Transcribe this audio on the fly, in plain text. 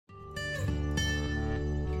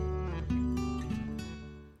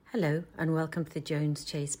Hello and welcome to the Jones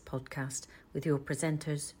Chase podcast with your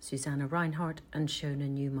presenters Susanna Reinhardt and Shona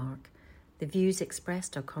Newmark. The views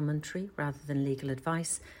expressed are commentary rather than legal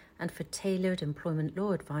advice, and for tailored employment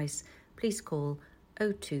law advice, please call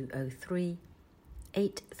 0203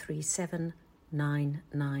 837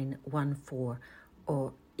 9914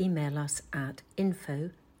 or email us at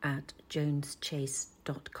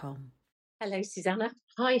info@joneschase.com. Hello, Susanna.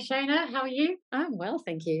 Hi, Shona. How are you? I'm well,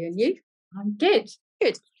 thank you. And you? I'm good.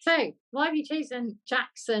 Good. So, why have you chosen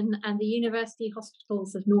Jackson and the University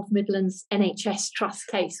Hospitals of North Midlands NHS Trust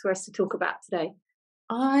case for us to talk about today?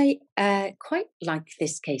 I quite like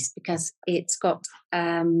this case because it's got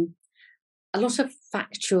a lot of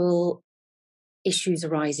factual issues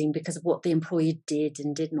arising because of what the employer did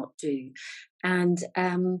and did not do. And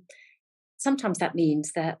sometimes that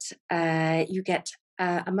means that you get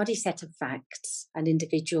a muddy set of facts. An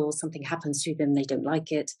individual, something happens to them, they don't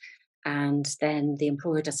like it. And then the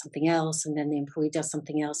employer does something else, and then the employee does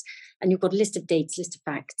something else. And you've got a list of dates, list of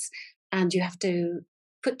facts, and you have to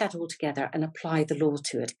put that all together and apply the law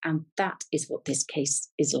to it. And that is what this case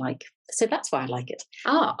is like. So that's why I like it.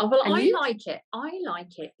 Well, I like it. I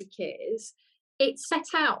like it because it set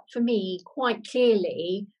out for me quite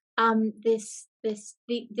clearly the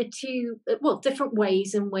two different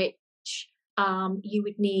ways in which you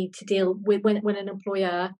would need to deal with when an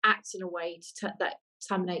employer acts in a way that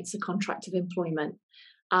terminates a contract of employment.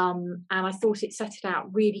 And I thought it set it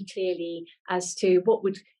out really clearly as to what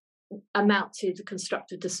would amount to the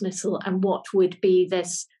constructive dismissal and what would be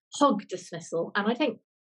this hog dismissal. And I think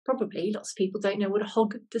probably lots of people don't know what a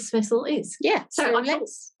hog dismissal is. Yeah. So I thought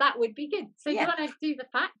that would be good. So yeah. Do you want to do the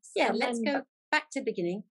facts? Yeah, let's go back to the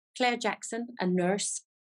beginning. Clare Jackson, a nurse.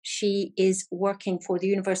 She is working for the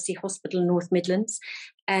University Hospital North Midlands.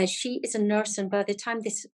 She is a nurse, and by the time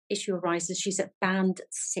this issue arises, she's at band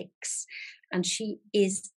 6, and she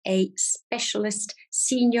is a specialist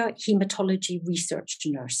senior haematology research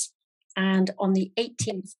nurse. And on the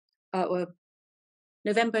 18th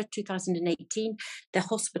November 2018, the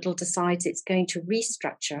hospital decides it's going to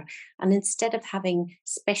restructure, and instead of having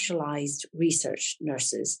specialised research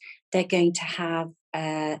nurses, they're going to have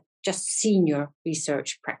just senior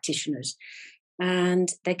research practitioners.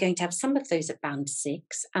 And they're going to have some of those at band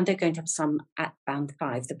 6, and they're going to have some at band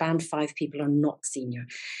 5. The band 5 people are not senior.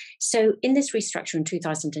 So in this restructure in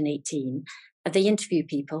 2018, they interview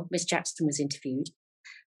people. Miss Jackson was interviewed,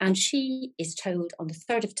 and she is told on the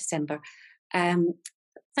 3rd of December, thank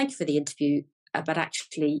you for the interview, but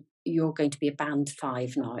actually you're going to be a band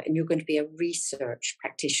 5 now, and you're going to be a research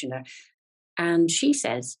practitioner. And she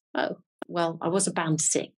says, oh, well, I was a band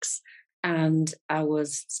 6 and I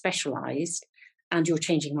was specialised, and you're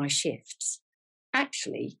changing my shifts.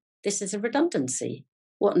 Actually, this is a redundancy.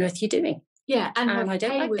 What on earth are you doing? Yeah, and I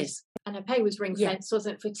don't like this. And her pay was ring-fenced,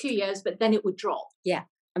 wasn't it, for 2 years, but then it would drop. Yeah,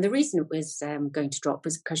 and the reason it was going to drop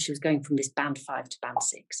was because she was going from this band 5 to band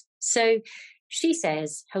 6. So she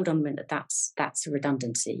says, hold on a minute, that's a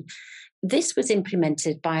redundancy. This was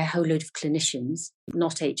implemented by a whole load of clinicians,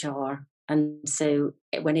 not HR. And so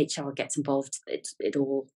when HR gets involved, it's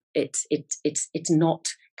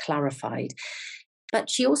not clarified. But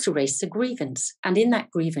she also raises a grievance. And in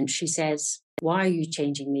that grievance, she says, why are you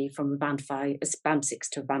changing me from a band 6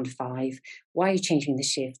 to a band 5? Why are you changing the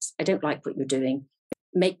shifts? I don't like what you're doing.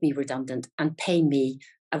 Make me redundant and pay me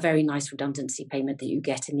a very nice redundancy payment that you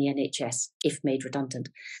get in the NHS if made redundant.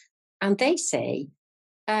 And they say,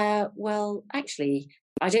 well, actually,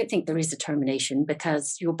 I don't think there is a termination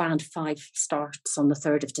because your band 5 starts on the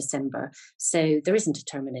 3rd of December. So there isn't a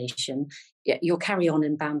termination. You'll carry on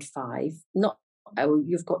in band 5.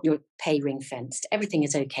 You've got your pay ring fenced. Everything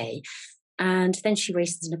is okay. And then she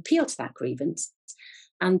raises an appeal to that grievance.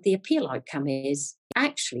 And the appeal outcome is,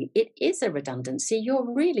 actually, it is a redundancy.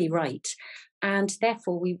 You're really right. And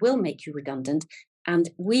therefore, we will make you redundant. And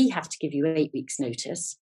we have to give you 8 weeks'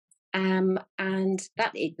 notice. And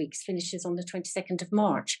that 8 weeks finishes on the 22nd of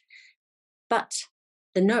March. But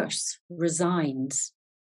the nurse resigns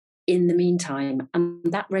in the meantime.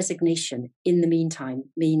 And that resignation in the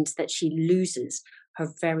meantime means that she loses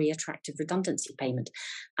her very attractive redundancy payment.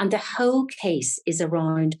 And the whole case is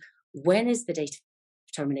around when is the date of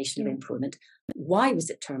termination of employment, why was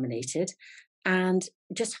it terminated, and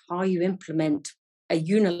just how you implement a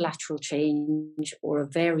unilateral change or a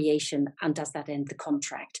variation, and does that end the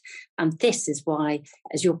contract? And this is why,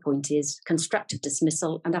 as your point is, constructive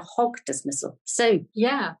dismissal and a hog dismissal. So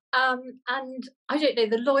yeah, and I don't know,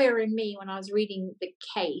 the lawyer in me, when I was reading the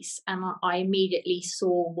case, and I immediately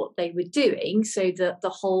saw what they were doing. So the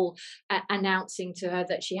whole announcing to her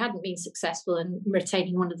that she hadn't been successful in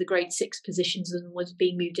retaining one of the grade 6 positions and was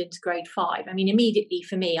being moved into grade 5. I mean, immediately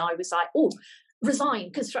for me, I was like, oh,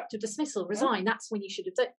 resign, constructive dismissal, resign. That's when you should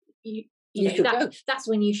have done. That's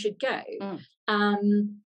when you should go.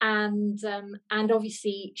 And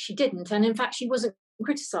obviously she didn't. And in fact, she wasn't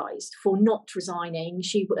criticised for not resigning.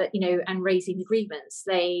 She, and raising the grievance.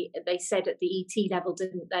 They said at the ET level,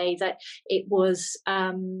 didn't they, that it was,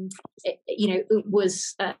 it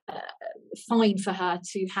was fine for her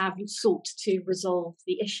to have sought to resolve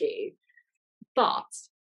the issue, but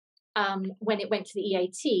when it went to the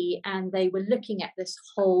EAT and they were looking at this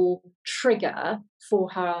whole trigger for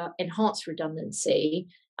her enhanced redundancy,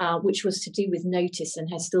 which was to do with notice and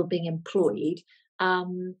her still being employed,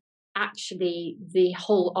 actually the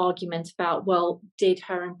whole argument about, well,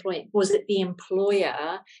 was it the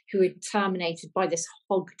employer who had terminated by this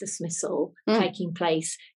hog dismissal taking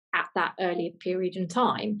place at that earlier period in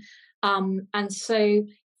time? And so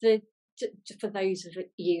for those of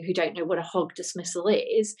you who don't know what a hog dismissal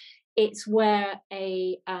is, it's where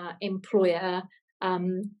a employer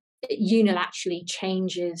unilaterally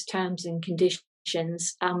changes terms and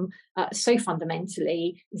conditions so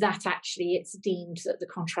fundamentally that actually it's deemed that the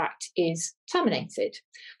contract is terminated.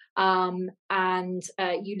 And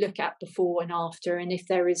you look at before and after, and if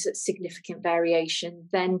there is a significant variation,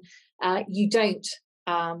 then you don't.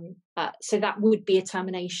 So that would be a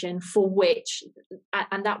termination for which,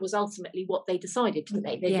 and that was ultimately what they decided, didn't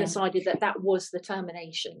they? They decided that was the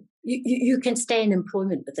termination. You can stay in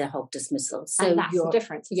employment with the hog dismissal. So and that's the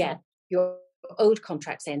difference. Yeah, your old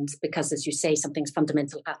contract ends because, as you say, something's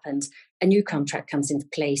fundamental happens. A new contract comes into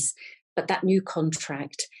place, but that new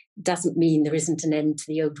contract doesn't mean there isn't an end to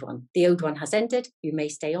the old one. The old one has ended. You may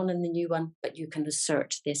stay on in the new one, but you can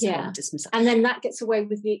assert this hog dismissal. And then that gets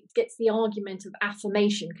the argument of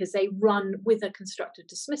affirmation, because they run with a constructive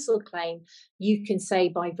dismissal claim. You can say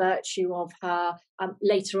by virtue of her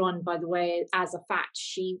later on, by the way, as a fact,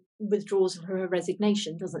 she withdraws her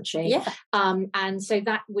resignation, doesn't she? Yeah. And so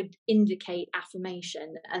that would indicate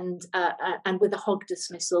affirmation, and with a hog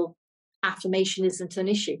dismissal, affirmation isn't an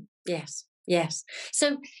issue. Yes.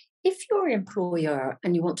 So if you're an employer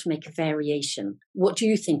and you want to make a variation, what do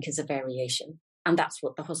you think is a variation? And that's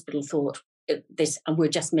what the hospital thought, and we're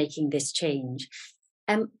just making this change.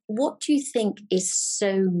 What do you think is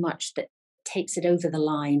so much that takes it over the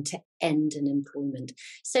line to end an employment?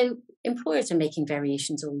 So employers are making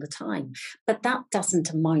variations all the time, but that doesn't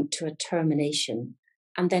amount to a termination.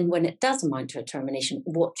 And then when it does amount to a termination,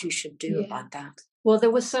 what you should do about that? Well,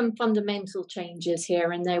 there were some fundamental changes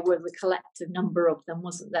here, and there were the collective number of them,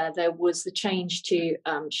 wasn't there? There was the change to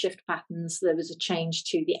shift patterns. There was a change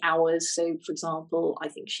to the hours. So, for example, I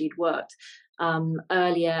think she'd worked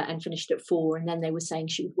earlier and finished at 4, and then they were saying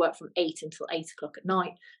she would work from 8 until 8 o'clock at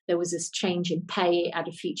night. There was this change in pay at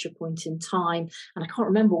a future point in time, and I can't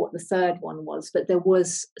remember what the third one was, but there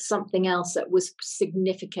was something else that was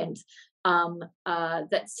significant.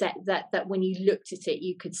 That said that when you looked at it,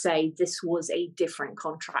 you could say this was a different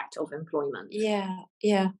contract of employment.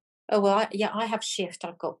 Yeah. Oh well, I have shift.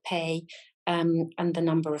 I've got pay, and the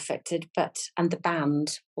number affected, and the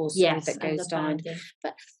band also that goes down.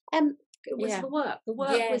 But it was the work. The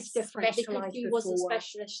work was different because he was a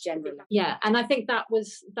specialist generally. Yeah, and I think that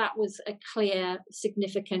was a clear,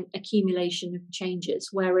 significant accumulation of changes.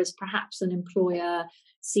 Whereas perhaps an employer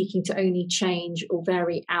seeking to only change or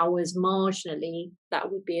vary hours marginally,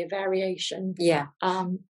 that would be a variation.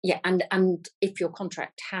 And if your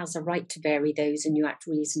contract has a right to vary those and you act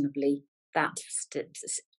reasonably, that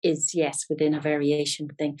is within a variation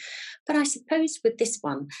thing. But I suppose with this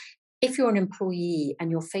one, if you're an employee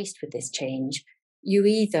and you're faced with this change, you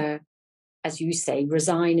either, as you say,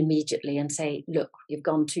 resign immediately and say, look, you've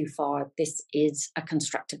gone too far, this is a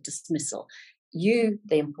constructive dismissal. You,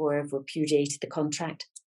 the employer, have repudiated the contract.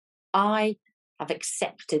 I have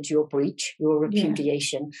accepted your breach, your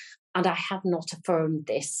repudiation, and I have not affirmed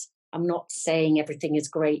this. I'm not saying everything is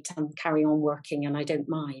great and carry on working and I don't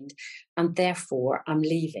mind, and therefore I'm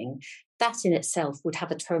leaving. That in itself would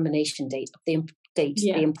have a termination date of the date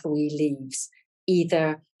the employee leaves.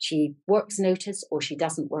 Either she works notice or she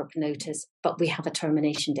doesn't work notice, but we have a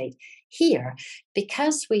termination date. Here,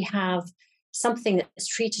 because we have something that's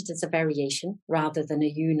treated as a variation rather than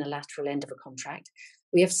a unilateral end of a contract,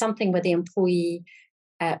 we have something where the employee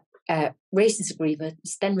raises a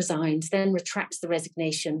grievance, then resigns, then retracts the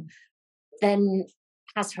resignation, then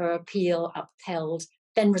has her appeal upheld,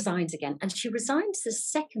 then resigns again. And she resigns the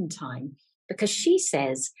second time because she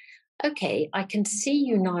says, okay, I can see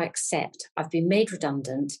you now accept I've been made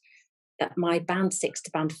redundant, that my band 6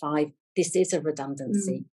 to band 5, this is a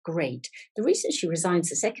redundancy. Great. The reason she resigns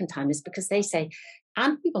the second time is because they say,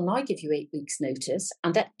 and we will now give you 8 weeks notice,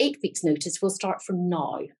 and that 8 weeks notice will start from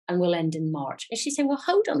now and will end in March. And she's saying, well,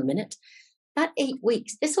 hold on a minute. That 8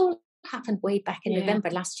 weeks, this all happened way back in November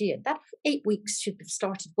last year. That 8 weeks should have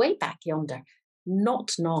started way back yonder,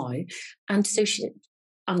 not now. And so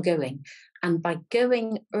I'm going. And by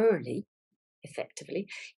going early, effectively,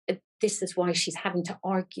 this is why she's having to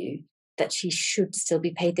argue that she should still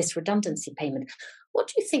be paid this redundancy payment. What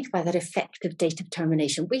do you think about that effective date of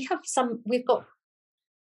termination? We've got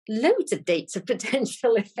loads of dates of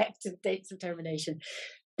potential effective dates of termination.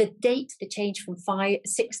 The date the change from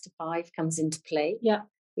 6 to 5 comes into play. Yeah.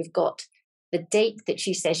 We've got the date that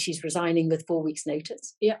she says she's resigning with 4 weeks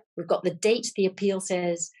notice. Yeah. We've got the date the appeal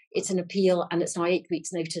says it's an appeal and it's now 8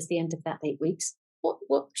 weeks notice, the end of that 8 weeks. What?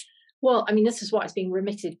 Well, I mean, this is why it's being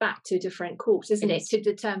remitted back to a different court, isn't it, to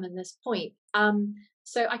determine this point.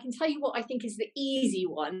 So I can tell you what I think is the easy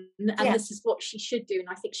one, and this is what she should do, and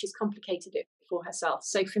I think she's complicated it for herself.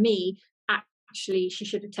 So for me, actually, she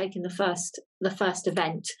should have taken the first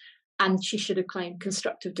event, and she should have claimed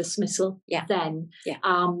constructive dismissal then,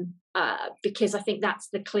 because I think that's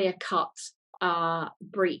the clear-cut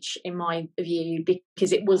breach in my view,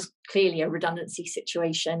 because it was clearly a redundancy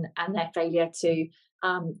situation, and their failure to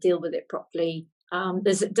deal with it properly.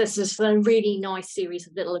 There's a really nice series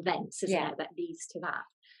of little events, isn't it, that leads to that.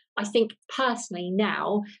 I think personally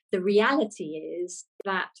now, the reality is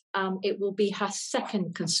that it will be her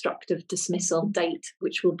second constructive dismissal date,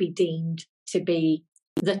 which will be deemed to be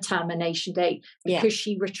the termination date, because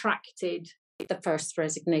she retracted the first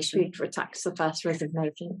resignation. She retracts the first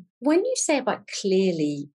resignation. When you say about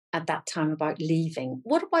clearly at that time about leaving,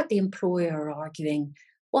 what about the employer arguing,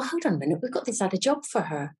 well, hold on a minute, we've got this other job for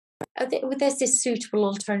her. There's this suitable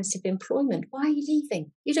alternative employment. Why are you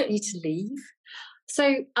leaving? You don't need to leave.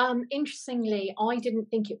 So, interestingly, I didn't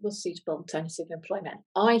think it was suitable alternative employment.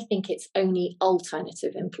 I think it's only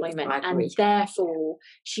alternative employment. And therefore,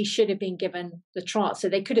 she should have been given the trial. So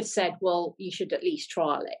they could have said, well, you should at least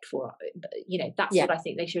trial it for, that's what I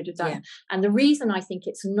think they should have done. Yeah. And the reason I think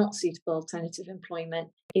it's not suitable alternative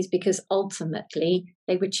employment is because ultimately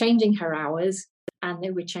they were changing her hours and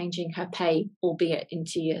they were changing her pay, albeit in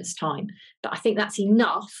 2 years' time. But I think that's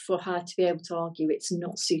enough for her to be able to argue it's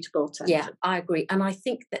not suitable alternative. Yeah, I agree. And I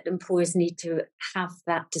think that employers need to have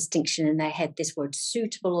that distinction in their head, this word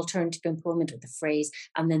suitable alternative employment, or the phrase,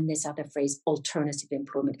 and then this other phrase, alternative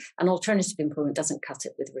employment. And alternative employment doesn't cut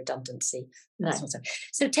it with redundancy. No.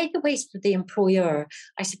 So takeaways for the employer,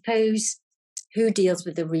 I suppose. Who deals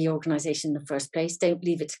with the reorganisation in the first place? Don't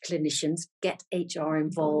leave it to clinicians. Get HR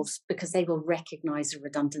involved, because they will recognise a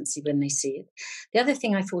redundancy when they see it. The other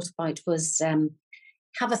thing I thought about was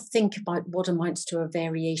have a think about what amounts to a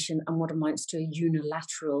variation and what amounts to a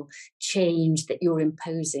unilateral change that you're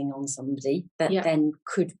imposing on somebody that then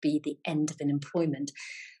could be the end of an employment.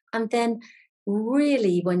 And then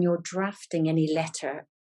really, when you're drafting any letter,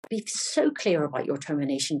 be so clear about your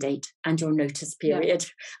termination date and your notice period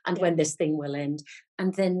and when this thing will end.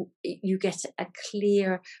 And then you get a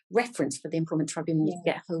clear reference for the employment tribunal to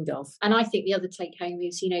get hold of. And I think the other take home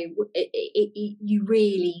is, you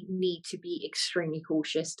really need to be extremely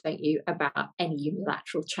cautious, don't you, about any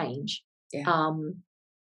unilateral change. Yeah.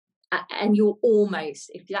 And you're almost,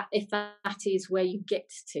 if that is where you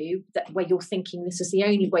get to, that where you're thinking this is the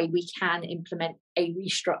only way we can implement a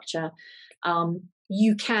restructure,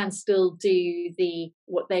 you can still do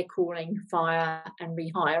what they're calling fire and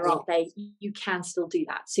rehire, aren't they? You can still do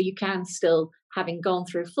that. So you can still, having gone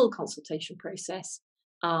through a full consultation process,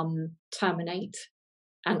 terminate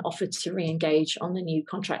and offer to re-engage on the new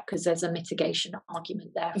contract, because there's a mitigation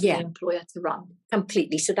argument there for the employer to run.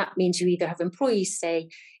 Completely. So that means you either have employees say,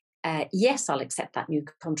 yes, I'll accept that new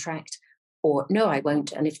contract, or no, I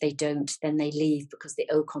won't. And if they don't, then they leave because the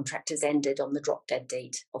old contract has ended on the drop dead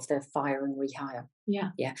date of their fire and rehire. Yeah.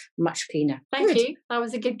 Yeah. Much cleaner. Thank you. That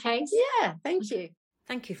was a good case. Yeah. Thank you.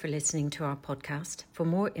 Thank you for listening to our podcast. For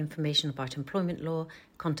more information about employment law,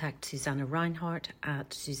 contact Susanna Reinhardt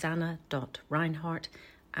at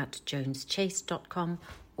susanna.reinhardt@joneschase.com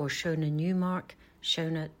or Shona Newmark,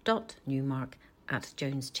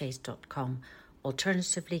 shona.newmark@joneschase.com.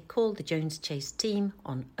 Alternatively, call the Jones Chase team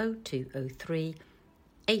on 0203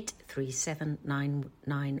 837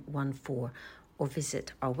 9914 or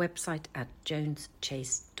visit our website at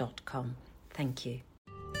joneschase.com. Thank you.